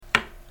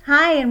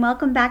Hi, and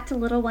welcome back to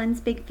Little Ones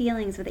Big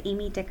Feelings with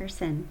Amy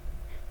Dickerson.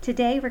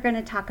 Today we're going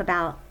to talk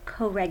about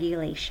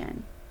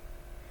co-regulation.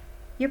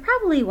 You're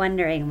probably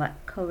wondering what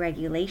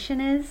co-regulation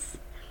is,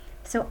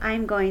 so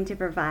I'm going to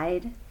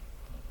provide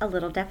a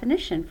little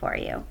definition for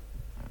you.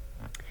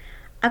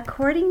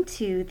 According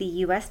to the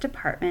U.S.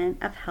 Department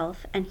of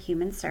Health and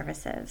Human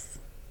Services,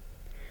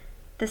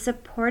 the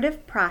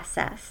supportive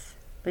process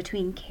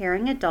between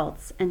caring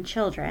adults and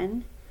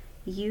children,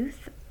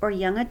 youth, or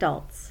young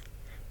adults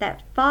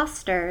that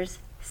fosters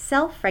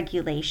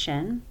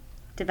self-regulation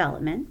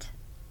development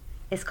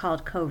is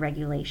called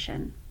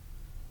co-regulation.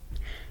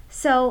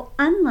 So,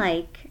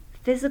 unlike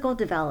physical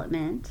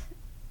development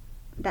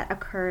that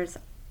occurs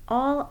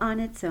all on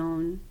its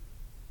own,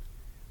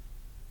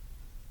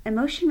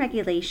 emotion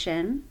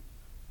regulation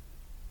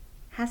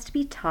has to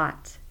be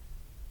taught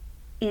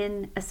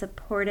in a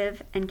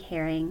supportive and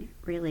caring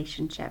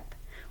relationship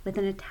with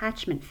an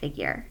attachment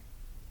figure.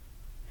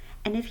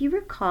 And if you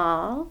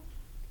recall,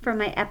 from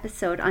my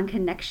episode on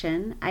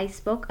connection, I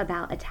spoke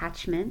about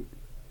attachment.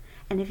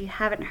 And if you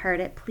haven't heard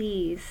it,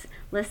 please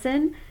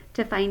listen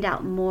to find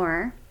out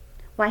more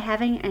why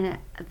having a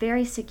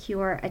very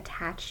secure,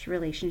 attached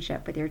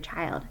relationship with your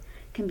child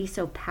can be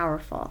so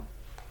powerful.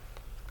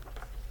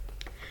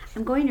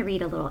 I'm going to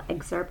read a little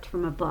excerpt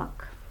from a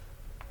book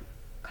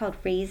called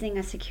Raising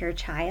a Secure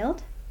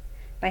Child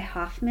by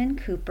Hoffman,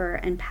 Cooper,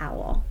 and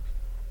Powell.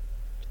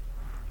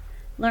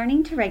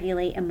 Learning to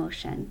regulate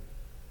emotion.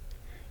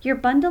 Your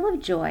bundle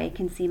of joy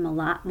can seem a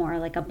lot more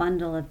like a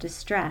bundle of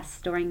distress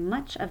during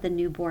much of the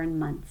newborn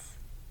months.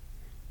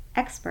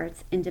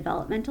 Experts in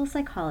developmental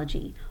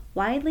psychology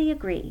widely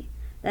agree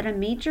that a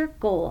major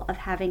goal of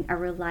having a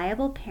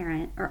reliable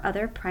parent or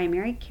other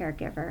primary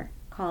caregiver,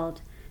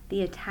 called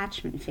the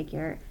attachment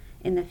figure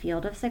in the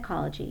field of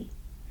psychology,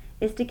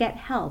 is to get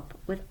help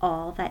with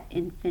all that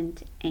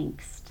infant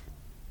angst.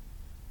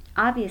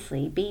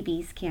 Obviously,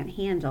 babies can't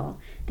handle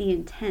the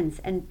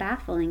intense and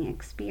baffling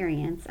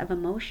experience of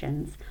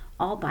emotions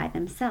all by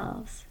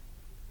themselves.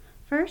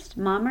 First,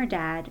 mom or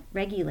dad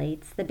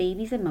regulates the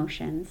baby's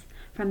emotions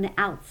from the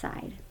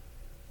outside,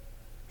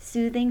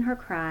 soothing her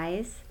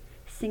cries,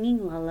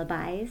 singing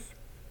lullabies,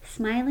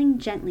 smiling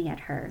gently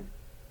at her,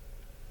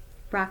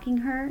 rocking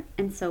her,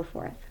 and so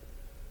forth.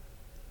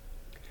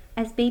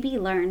 As baby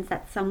learns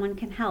that someone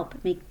can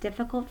help make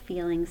difficult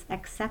feelings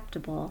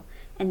acceptable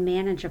and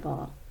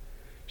manageable,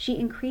 she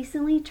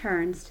increasingly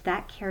turns to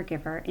that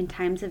caregiver in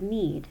times of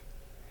need,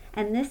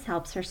 and this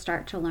helps her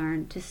start to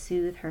learn to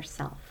soothe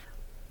herself.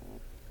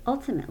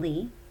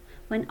 Ultimately,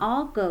 when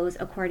all goes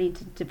according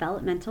to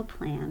developmental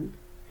plan,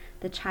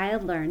 the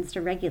child learns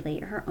to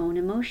regulate her own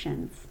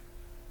emotions.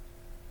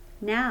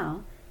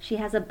 Now, she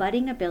has a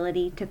budding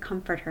ability to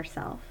comfort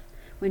herself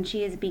when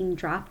she is being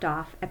dropped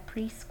off at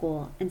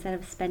preschool instead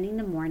of spending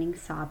the morning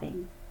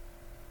sobbing.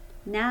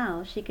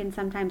 Now she can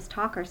sometimes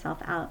talk herself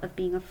out of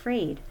being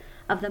afraid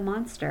of the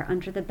monster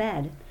under the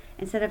bed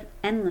instead of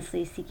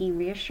endlessly seeking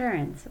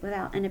reassurance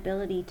without an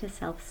ability to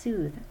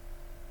self-soothe.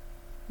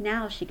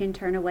 Now she can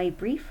turn away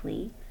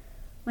briefly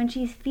when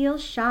she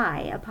feels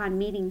shy upon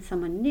meeting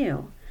someone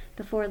new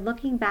before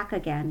looking back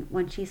again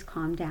when she's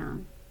calmed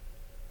down.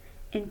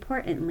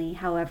 Importantly,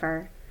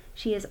 however,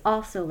 she has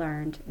also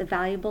learned the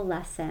valuable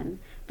lesson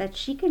that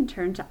she can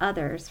turn to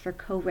others for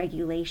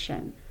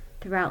co-regulation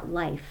throughout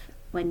life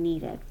when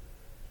needed.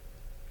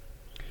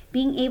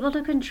 Being able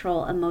to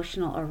control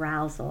emotional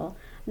arousal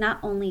not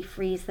only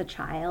frees the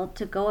child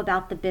to go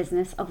about the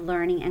business of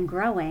learning and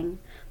growing,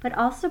 but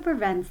also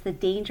prevents the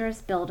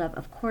dangerous buildup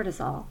of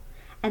cortisol,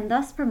 and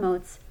thus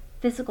promotes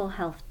physical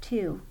health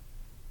too.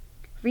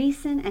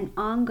 Recent and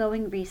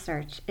ongoing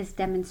research is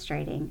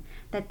demonstrating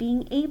that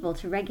being able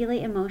to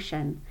regulate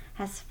emotion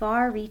has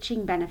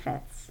far-reaching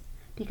benefits,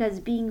 because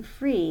being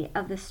free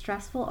of the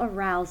stressful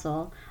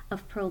arousal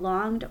of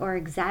prolonged or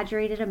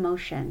exaggerated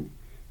emotion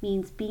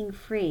means being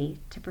free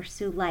to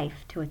pursue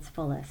life to its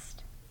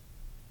fullest.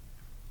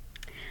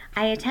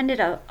 I attended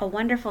a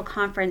wonderful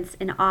conference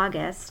in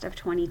August of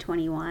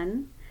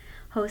 2021,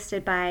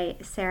 hosted by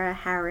Sarah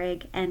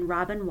Harrig and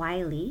Robin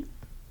Wiley,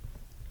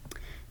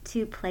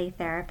 two play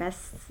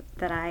therapists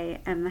that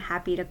I am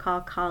happy to call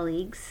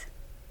colleagues.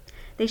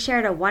 They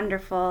shared a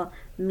wonderful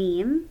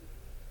meme,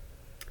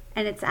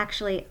 and it's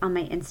actually on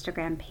my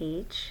Instagram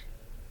page,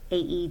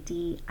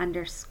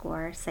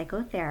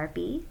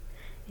 AED_psychotherapy.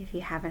 If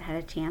you haven't had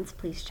a chance,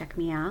 please check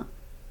me out.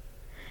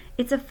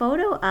 It's a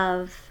photo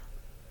of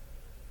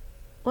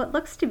what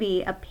looks to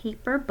be a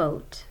paper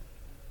boat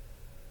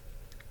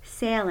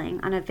sailing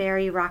on a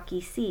very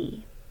rocky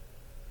sea.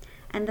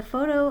 And the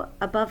photo,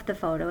 above the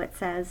photo, it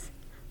says,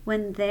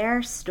 "When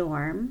their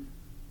storm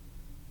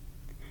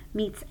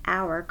meets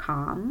our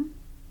calm."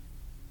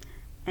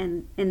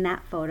 And in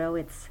that photo,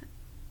 it's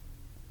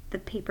the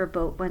paper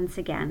boat once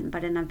again,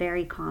 but in a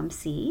very calm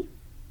sea.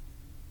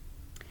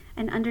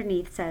 And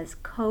underneath says,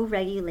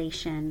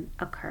 "Co-regulation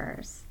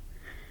occurs."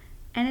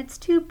 And it's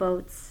two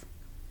boats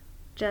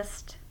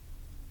just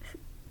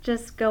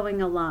going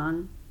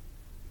along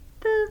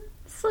the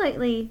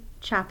slightly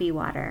choppy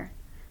water,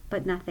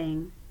 but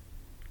nothing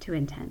too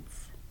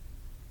intense.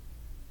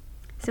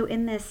 So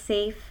in this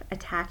safe,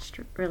 attached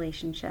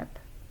relationship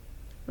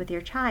with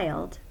your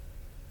child,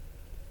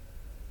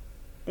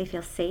 they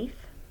feel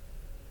safe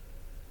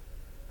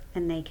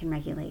and they can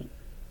regulate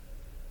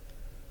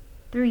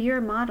through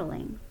your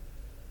modeling.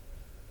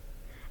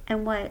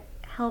 And what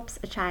helps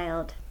a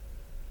child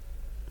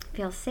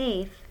feel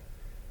safe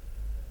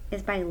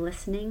is by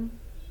listening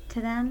to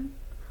them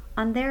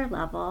on their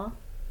level,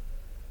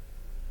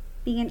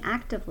 being an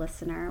active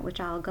listener,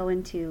 which I'll go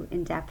into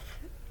in depth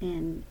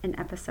in an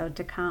episode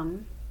to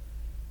come,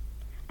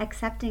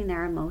 accepting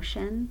their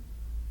emotion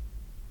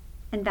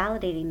and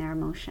validating their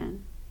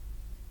emotion.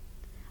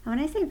 And when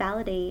I say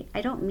validate, I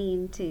don't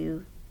mean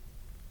to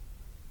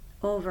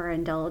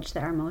overindulge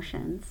their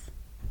emotions.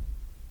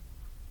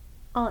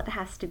 All it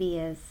has to be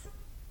is,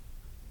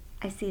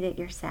 I see that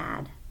you're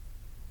sad.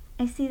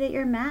 I see that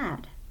you're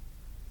mad.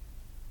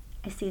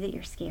 I see that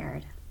you're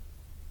scared.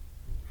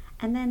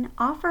 And then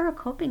offer a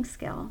coping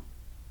skill.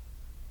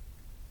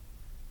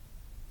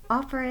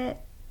 Offer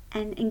it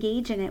and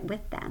engage in it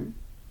with them.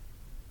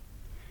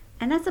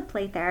 And as a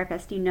play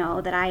therapist, you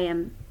know that I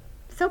am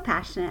so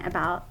passionate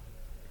about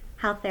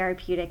how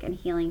therapeutic and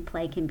healing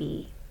play can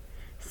be.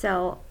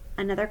 So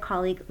another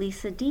colleague,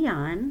 Lisa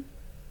Dion,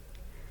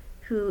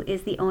 who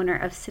is the owner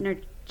of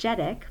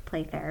Synergetic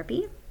Play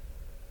Therapy,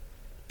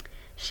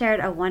 shared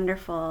a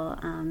wonderful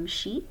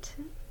sheet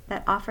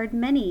that offered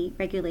many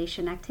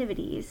regulation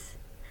activities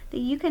that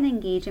you can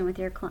engage in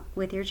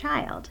with your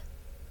child.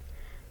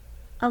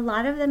 A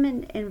lot of them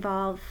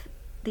involve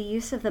the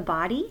use of the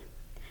body,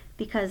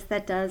 because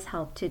that does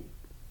help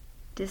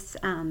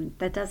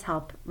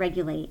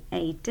regulate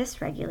a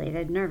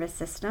dysregulated nervous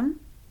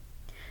system,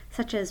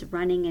 such as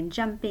running and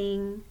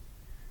jumping,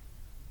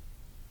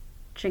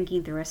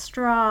 drinking through a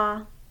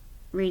straw,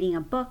 reading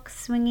a book,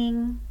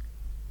 swinging,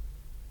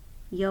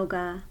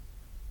 yoga,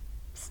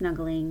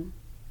 snuggling,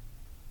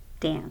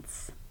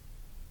 dance.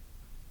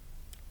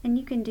 And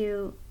you can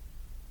do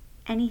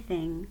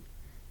anything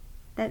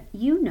that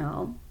you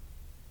know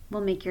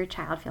will make your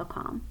child feel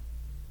calm.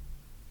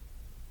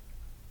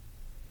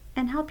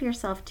 And help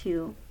yourself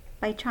too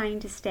by trying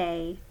to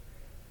stay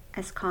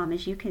as calm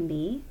as you can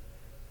be.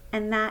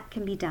 And that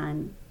can be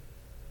done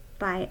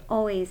by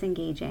always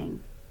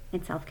engaging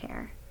in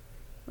self-care,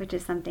 which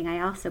is something I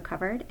also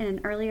covered in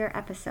an earlier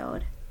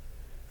episode.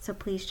 So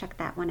please check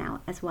that one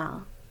out as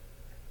well.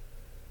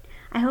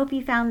 I hope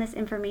you found this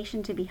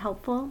information to be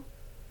helpful.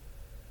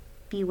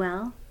 Be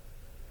well,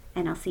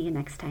 and I'll see you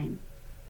next time.